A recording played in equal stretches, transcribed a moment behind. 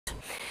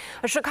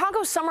A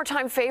Chicago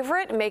summertime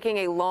favorite making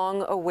a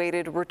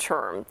long-awaited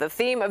return. The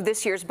theme of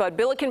this year's Bud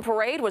Billiken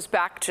Parade was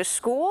back to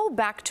school,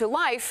 back to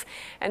life,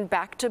 and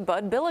back to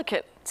Bud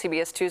Billiken.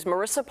 CBS 2's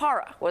Marissa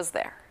Parra was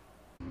there.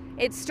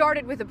 It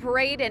started with a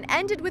parade and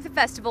ended with a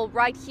festival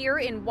right here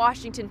in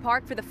Washington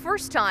Park for the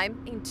first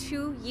time in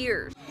 2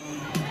 years.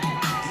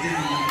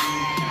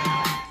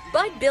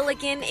 Bud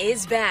Billiken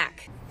is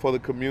back. For the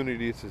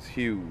community, this is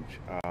huge.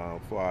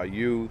 For our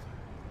youth,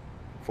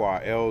 for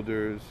our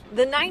elders.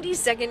 The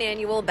 92nd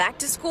annual Back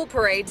to School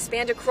Parade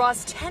spanned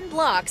across 10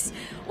 blocks,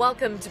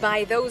 welcomed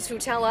by those who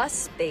tell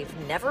us they've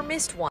never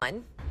missed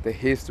one. The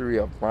history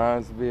of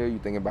Bronzeville, you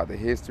think about the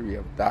history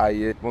of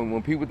diet.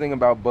 When people think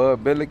about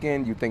Bud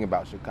Billiken, you think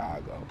about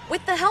Chicago.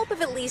 With the help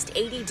of at least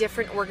 80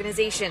 different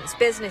organizations,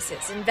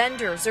 businesses, and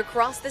vendors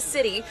across the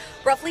city,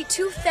 roughly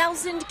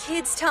 2,000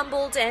 kids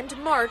tumbled and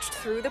marched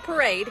through the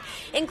parade,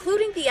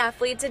 including the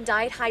athletes in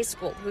Diet High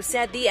School, who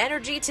said the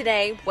energy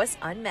today was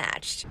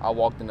unmatched. I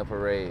walked in the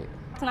parade.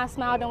 And I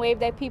smiled and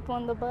waved at people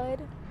in the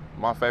Bud.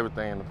 My favorite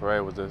thing in the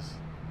parade was just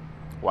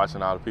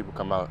watching all the people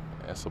come out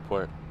and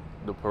support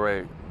the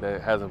parade that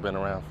hasn't been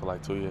around for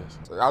like 2 years.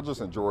 So I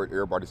just enjoyed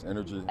everybody's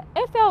energy.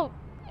 It felt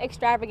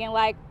extravagant,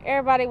 like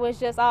everybody was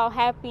just all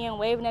happy and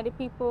waving at the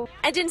people.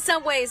 And in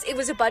some ways, it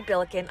was a Bud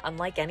Billiken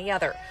unlike any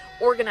other.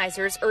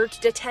 Organizers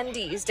urged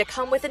attendees to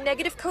come with a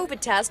negative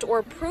COVID test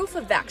or proof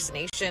of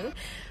vaccination,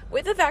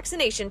 with a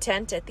vaccination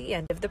tent at the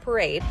end of the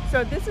parade.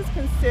 So this is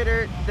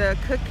considered the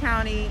Cook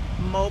County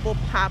Mobile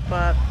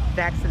Pop-Up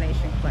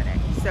Vaccination Clinic.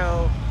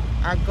 So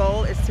our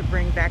goal is to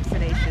bring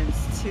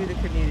vaccinations to the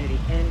community,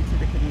 into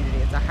the community.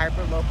 It's a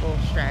hyper-local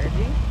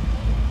strategy.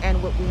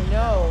 And what we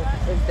know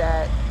is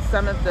that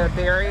some of the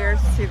barriers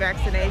to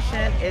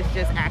vaccination is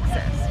just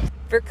access.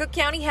 For Cook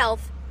County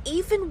Health,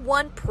 even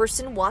one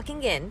person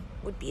walking in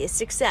would be a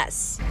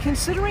success.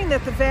 Considering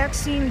that the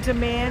vaccine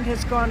demand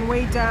has gone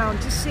way down,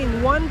 just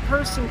seeing one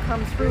person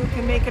come through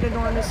can make an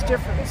enormous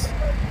difference.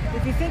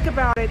 If you think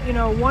about it,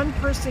 one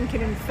person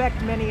can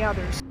infect many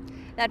others.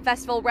 That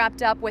festival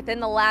wrapped up within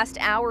the last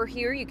hour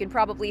here. You can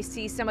probably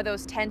see some of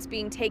those tents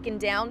being taken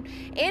down.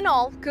 In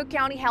all, Cook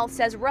County Health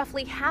says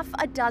roughly half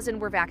a dozen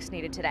were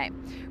vaccinated today.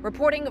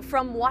 Reporting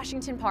from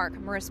Washington Park,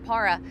 Marissa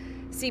Parra,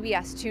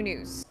 CBS 2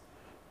 News.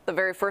 The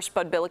very first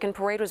Bud Billiken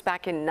Parade was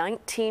back in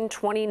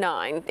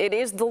 1929. It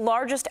is the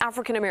largest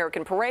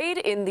African-American parade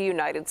in the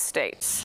United States.